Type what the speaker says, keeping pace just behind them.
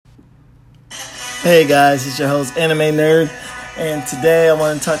Hey guys, it's your host Anime Nerd, and today I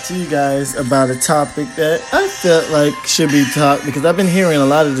want to talk to you guys about a topic that I felt like should be talked because I've been hearing a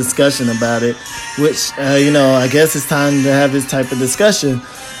lot of discussion about it, which I guess it's time to have this type of discussion.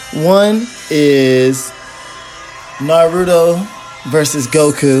 One is Naruto versus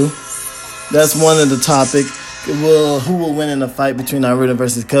Goku. That's one of the topics. Who will win in a fight between Naruto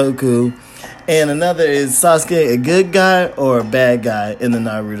versus Goku? And another is Sasuke a good guy or a bad guy in the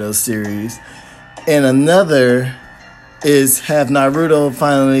Naruto series? And another is have Naruto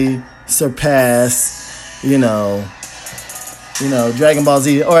finally surpass, Dragon Ball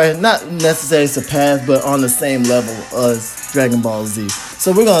Z, or not necessarily surpass, but on the same level as Dragon Ball Z.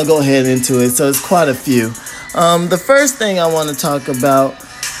 So we're gonna go ahead into it. So it's quite a few. The first thing I want to talk about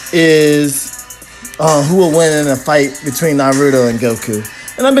is who will win in a fight between Naruto and Goku.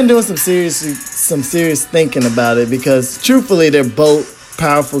 And I've been doing some serious thinking about it because truthfully they're both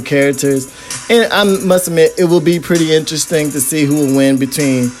powerful characters, and I must admit it will be pretty interesting to see who will win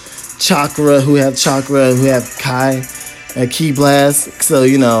between Chakra, who have Kai, Ki Blast. So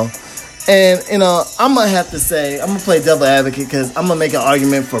and I'm gonna have to say I'm gonna play devil advocate because I'm gonna make an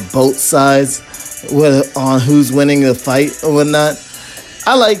argument for both sides on who's winning the fight or whatnot.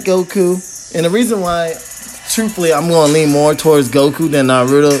 I like Goku, and the reason why, truthfully, I'm gonna lean more towards Goku than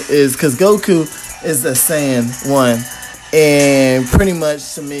Naruto is because Goku is the Saiyan one. And pretty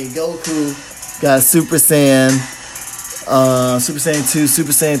much to me, Goku got Super Saiyan, Super Saiyan 2,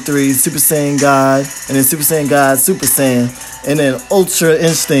 Super Saiyan 3, Super Saiyan God, and then Super Saiyan God, Super Saiyan, and then Ultra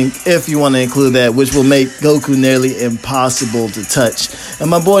Instinct, if you want to include that, which will make Goku nearly impossible to touch. And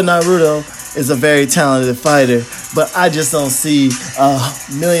my boy Naruto is a very talented fighter, but I just don't see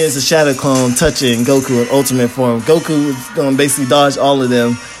millions of Shadow Clone touching Goku in Ultimate form. Goku is going to basically dodge all of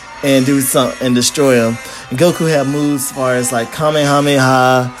them and do something and destroy them. And Goku had moves as far as like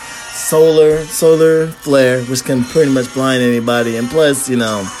Kamehameha, Solar Flare, which can pretty much blind anybody. And plus,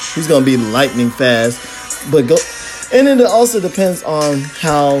 he's gonna be lightning fast. And then it also depends on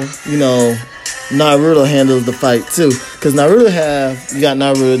how Naruto handles the fight too. Because you got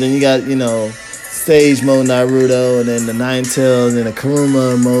Naruto, then you got Sage Mode Naruto, and then the Nine Tails, and the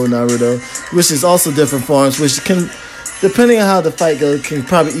Kurama Mode Naruto, which is also different forms, which can, depending on how the fight goes, can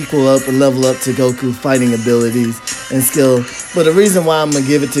probably equal up and level up to Goku fighting abilities and skill. But the reason why I'm going to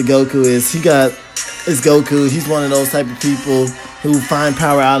give it to Goku is Goku. He's one of those type of people who find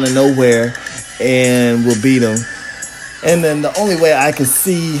power out of nowhere and will beat him. And then the only way I can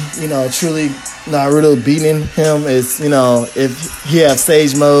see, truly Naruto beating him is, if he has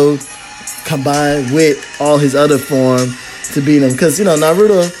Sage Mode combined with all his other form to beat him. Because,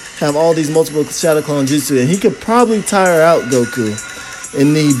 Naruto have all these multiple Shadow Clone Jutsu, and he could probably tire out Goku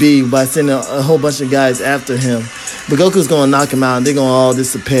in need be by sending a whole bunch of guys after him. But Goku's going to knock him out, and they're going to all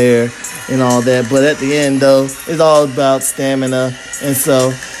disappear and all that. But at the end, though, it's all about stamina. And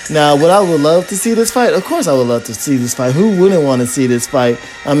so, now, would I would love to see this fight? Of course I would love to see this fight. Who wouldn't want to see this fight?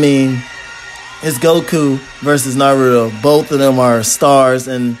 I mean, it's Goku versus Naruto. Both of them are stars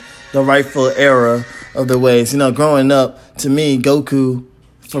in the rightful era of their ways. Growing up, to me, Goku,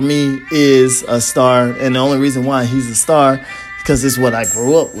 for me, is a star, and the only reason why he's a star is because it's what I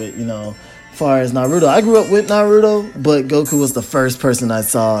grew up with, As far as Naruto, I grew up with Naruto, but Goku was the first person I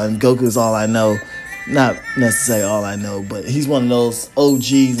saw, and Goku is all I know. Not necessarily all I know, but he's one of those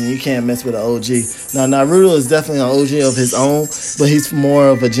OGs, and you can't mess with an OG. Now, Naruto is definitely an OG of his own, but he's more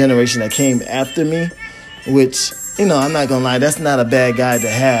of a generation that came after me, which, I'm not going to lie, that's not a bad guy to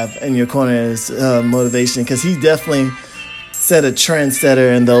have in your corner as motivation, because he definitely set a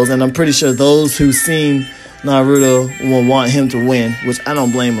trendsetter in those, and I'm pretty sure those who've seen Naruto will want him to win, which I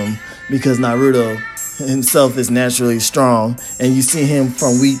don't blame him, because Naruto himself is naturally strong, and you see him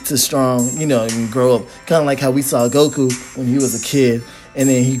from weak to strong, and grow up, kind of like how we saw Goku when he was a kid, and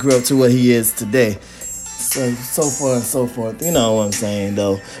then he grew up to what he is today. So forth and so forth. You know what I'm saying,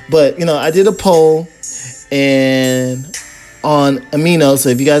 though. But, I did a poll, and on Amino, so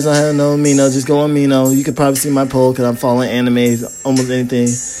if you guys don't have no Amino, just go on Amino. You can probably see my poll because I'm following animes, almost anything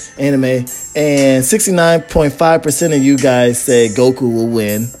anime. And 69.5% of you guys said Goku will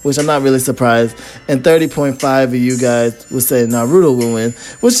win, which I'm not really surprised. And 30.5% of you guys would say Naruto will win,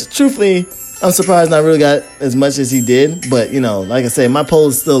 which truthfully, I'm surprised Naruto got as much as he did. But, like I say, my poll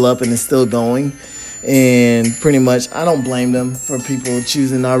is still up and it's still going. And pretty much, I don't blame them for people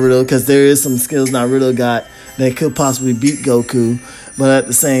choosing Naruto because there is some skills Naruto got that could possibly beat Goku. But at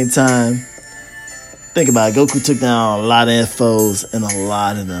the same time, think about it. Goku took down a lot of foes and a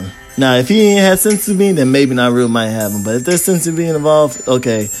lot of them. Now, if he ain't had Senzu Bean, then maybe Naruto might have him. But if there's Senzu Bean involved,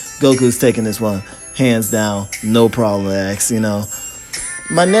 okay, Goku's taking this one. Hands down. No problem, X,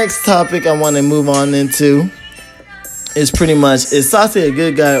 My next topic I want to move on into is pretty much, is Sasuke a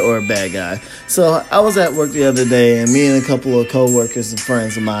good guy or a bad guy? So I was at work the other day, and me and a couple of co-workers and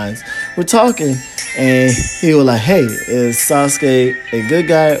friends of mine were talking, and he was like, hey, is Sasuke a good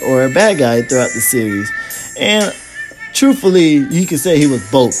guy or a bad guy throughout the series? And truthfully, you could say he was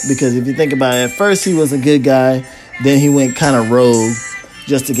both, because if you think about it, at first he was a good guy, then he went kind of rogue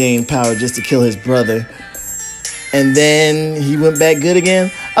just to gain power, just to kill his brother. And then he went back good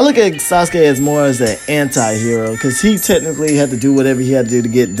again. I look at Sasuke as more as an anti-hero, because he technically had to do whatever he had to do to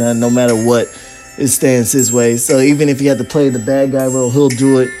get done, no matter what it stands his way. So even if he had to play the bad guy role, he'll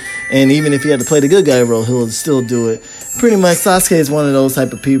do it. And even if he had to play the good guy role, he'll still do it. Pretty much, Sasuke is one of those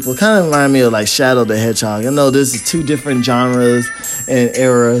type of people. Kind of remind me of like Shadow the Hedgehog. I know this is two different genres and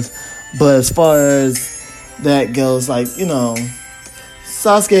eras, but as far as that goes, like,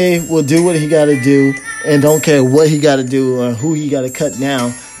 Sasuke will do what he got to do and don't care what he got to do or who he got to cut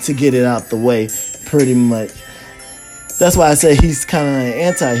down to get it out the way, pretty much. That's why I say he's kind of an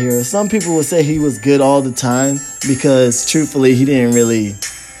anti-hero. Some people would say he was good all the time because, truthfully, he didn't really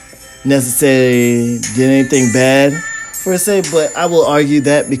necessarily did anything bad, per se, but I will argue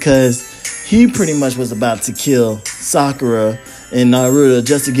that because he pretty much was about to kill Sakura and Naruto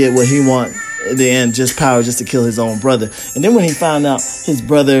just to get what he wanted. At the end, just power, just to kill his own brother. And then when he found out his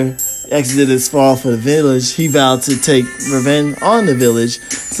brother exited his fall for the village, he vowed to take revenge on the village.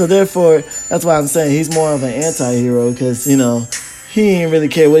 So therefore, that's why I'm saying he's more of an anti-hero, because, he didn't really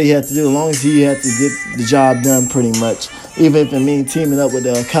care what he had to do as long as he had to get the job done, pretty much. Even if it means teaming up with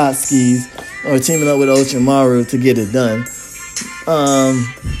the Akatsuki's or teaming up with Orochimaru to get it done.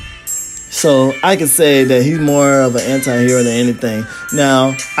 So I could say that he's more of an anti-hero than anything.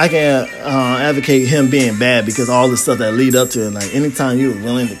 Now, I can advocate him being bad because all the stuff that lead up to it. Like, anytime you were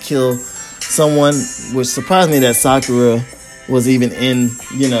willing to kill someone, which surprised me that Sakura was even end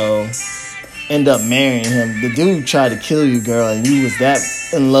up marrying him. The dude tried to kill you, girl, and you was that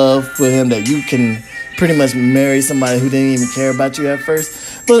in love with him that you can pretty much marry somebody who didn't even care about you at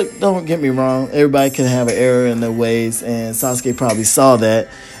first. But don't get me wrong, everybody can have an error in their ways, and Sasuke probably saw that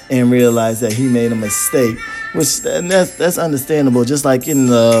and realized that he made a mistake, and that's understandable. Just like in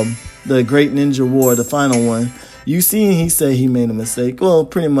the Great Ninja War, the final one, you see he said he made a mistake. Well,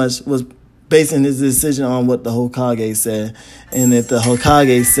 pretty much was basing his decision on what the Hokage said, and if the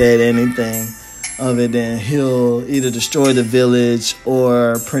Hokage said anything of it, then he'll either destroy the village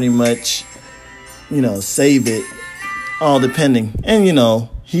or pretty much, save it, all depending. And,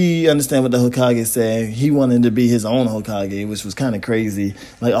 he understand what the Hokage said. He wanted to be his own Hokage, which was kind of crazy.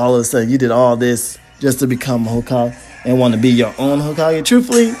 Like, all of a sudden, you did all this just to become a Hokage and want to be your own Hokage.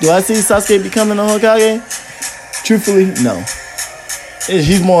 Truthfully, do I see Sasuke becoming a Hokage? Truthfully, no.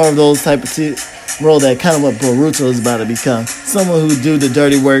 He's more of those type of role that kind of what Boruto is about to become. Someone who do the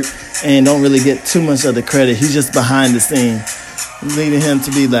dirty work and don't really get too much of the credit. He's just behind the scene, leading him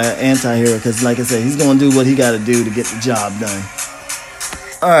to be the anti-hero. Because, like I said, he's going to do what he got to do to get the job done.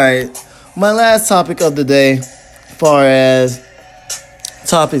 All right, my last topic of the day, as far as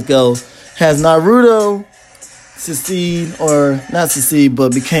topics go, has Naruto succeed, or not succeed,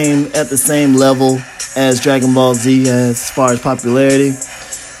 but became at the same level as Dragon Ball Z as far as popularity?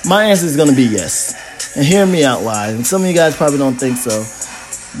 My answer is going to be yes. And hear me out why. And some of you guys probably don't think so.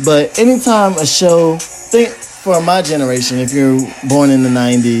 But anytime a show, think for my generation, if you're born in the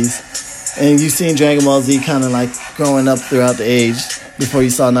 90s, and you've seen Dragon Ball Z kind of like growing up throughout the age, before you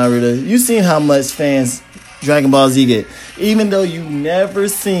saw Naruto, you've seen how much fans Dragon Ball Z get. Even though you never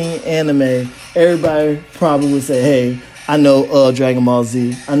seen anime, everybody probably would say, hey, I know Dragon Ball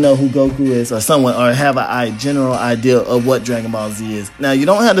Z. I know who Goku is, or someone, or have a general idea of what Dragon Ball Z is. Now, you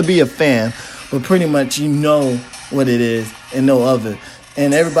don't have to be a fan, but pretty much you know what it is and know of it.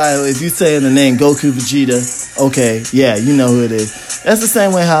 And everybody, if you say the name Goku, Vegeta, okay, yeah, you know who it is. That's the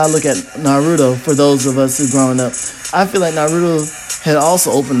same way how I look at Naruto for those of us who growing up. I feel like Naruto had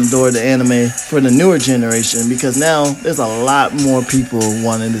also opened the door to anime for the newer generation, because now there's a lot more people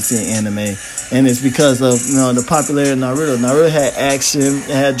wanting to see anime. And it's because of, the popularity of Naruto. Naruto had action, it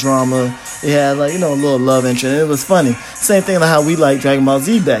had drama, it had a little love interest, and it was funny. Same thing like how we liked Dragon Ball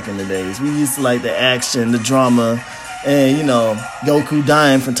Z back in the days. We used to like the action, the drama, and, Goku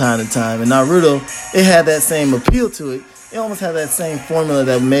dying from time to time. And Naruto, it had that same appeal to it. It almost had that same formula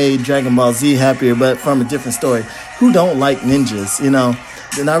that made Dragon Ball Z happier, but from a different story. Who don't like ninjas,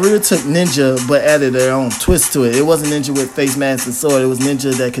 The Naruto took ninja, but added their own twist to it. It wasn't ninja with face mask and sword. It was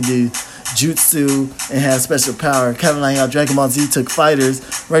ninja that could do jutsu and have special power. Kind of like how Dragon Ball Z took fighters,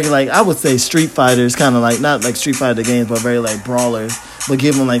 I would say street fighters, kind of like, not like Street Fighter games, but very like brawlers, but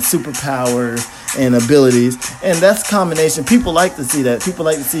give them like superpowers and abilities. And that's a combination. People like to see that. People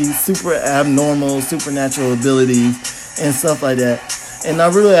like to see super abnormal, supernatural abilities and stuff like that. And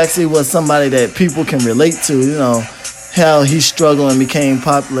Naruto actually was somebody that people can relate to, you know, how he struggled and became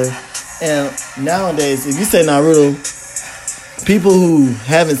popular. And nowadays, if you say Naruto, people who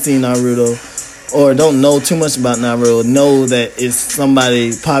haven't seen Naruto or don't know too much about Naruto know that it's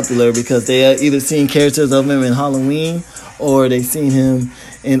somebody popular because they either seen characters of him in Halloween or they seen him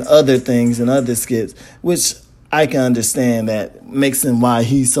in other things and other skits, which I can understand that makes him why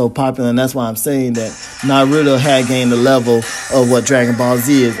he's so popular. And that's why I'm saying that Naruto had gained the level of what Dragon Ball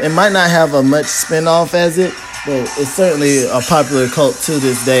Z is. It might not have a much spinoff as it, but it's certainly a popular cult to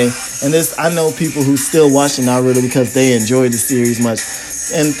this day. And I know people who still watching Naruto because they enjoy the series much.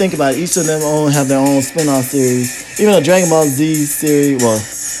 And think about it, each of them have their own spinoff series. Even though Dragon Ball Z series,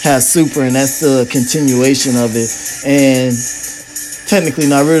 has Super, and that's still a continuation of it. And technically,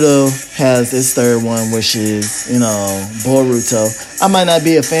 Naruto has its third one, which is, Boruto. I might not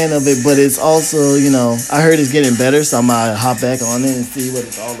be a fan of it, but it's also, I heard it's getting better, so I might hop back on it and see what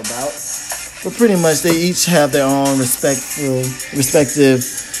it's all about. But pretty much, they each have their own respective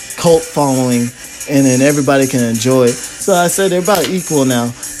cult following, and then everybody can enjoy it. So I said they're about equal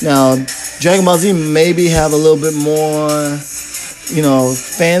now. Now, Dragon Ball Z maybe have a little bit more,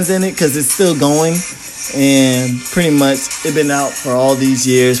 fans in it because it's still going. And pretty much it's been out for all these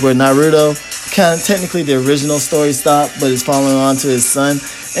years, where Naruto, kind of technically the original story stopped, but it's following on to his son.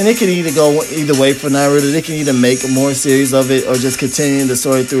 And it could either go either way for Naruto. They can either make more series of it or just continue the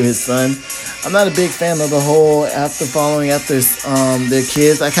story through his son. I'm not a big fan of the whole following after their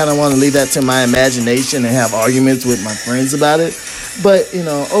kids. I kind of want to leave that to my imagination and have arguments with my friends about it. But,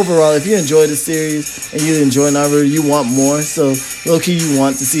 overall, if you enjoy the series and you enjoy Naruto, you want more. So, low-key, you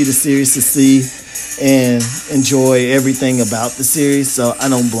want to see the series to see and enjoy everything about the series. So, I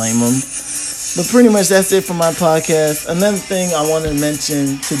don't blame them. But pretty much that's it for my podcast. Another thing I want to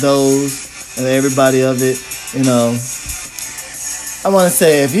mention to those and everybody of it, I want to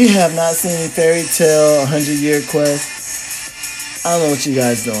say, if you have not seen Fairy Tail 100-Year Quest, I don't know what you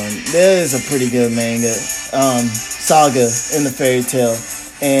guys doing. There is a pretty good manga, saga in the Fairy Tail,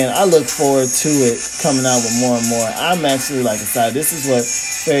 and I look forward to it coming out with more and more. I'm actually excited. This is what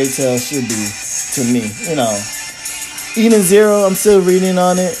Fairy Tail should be to me, Eden Zero, I'm still reading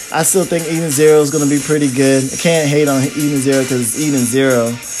on it. I still think Eden Zero is going to be pretty good. I can't hate on Eden Zero because it's Eden Zero.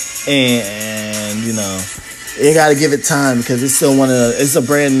 And you got to give it time because it's still it's a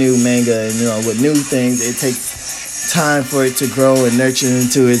brand new manga. And, with new things, it takes time for it to grow and nurture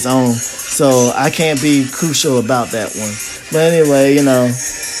into its own. So I can't be crucial about that one. But anyway,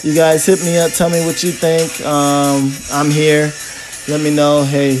 you guys hit me up. Tell me what you think. I'm here. Let me know.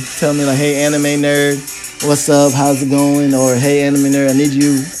 Hey, tell me hey, anime nerd, what's up? How's it going? Or, hey, anime nerd, I need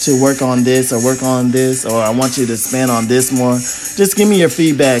you to work on this, or I want you to expand on this more. Just give me your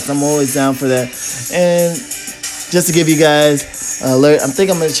feedback. I'm always down for that. And just to give you guys an alert, I think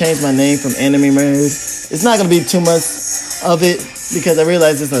I'm going to change my name from Anime Nerd. It's not going to be too much of it because I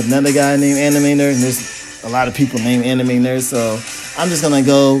realize there's another guy named Anime Nerd, and there's a lot of people named Anime Nerd, so I'm just going to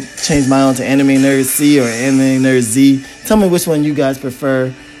go change my own to Anime Nerd C or Anime Nerd Z. Tell me which one you guys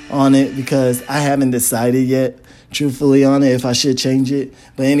prefer on it because I haven't decided yet, truthfully, on it, if I should change it.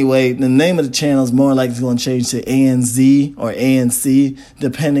 But anyway, the name of the channel is more likely going to change to ANZ or ANC,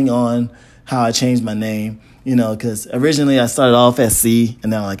 depending on how I change my name, because originally I started off as C,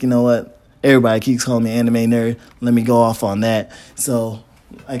 and now I'm like, you know what? Everybody keeps calling me Anime Nerd. Let me go off on that. So,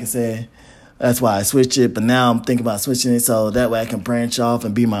 like I said, that's why I switched it, but now I'm thinking about switching it so that way I can branch off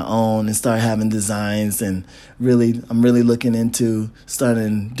and be my own and start having designs. And I'm really looking into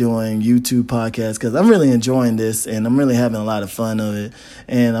starting doing YouTube podcasts because I'm really enjoying this and I'm really having a lot of fun of it.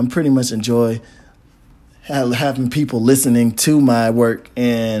 And I'm pretty much enjoy having people listening to my work.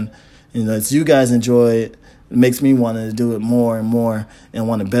 And, as you guys enjoy it, it makes me want to do it more and more and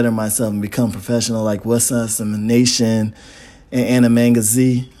want to better myself and become professional like What's Awesome Nation and Animanga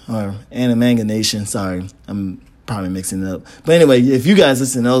Z, or Animanga Nation, sorry, I'm probably mixing it up. But anyway, if you guys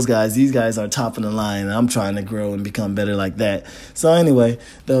listen to those guys, these guys are top of the line, and I'm trying to grow and become better like that. So anyway,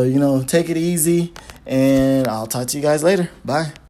 though, take it easy, and I'll talk to you guys later. Bye.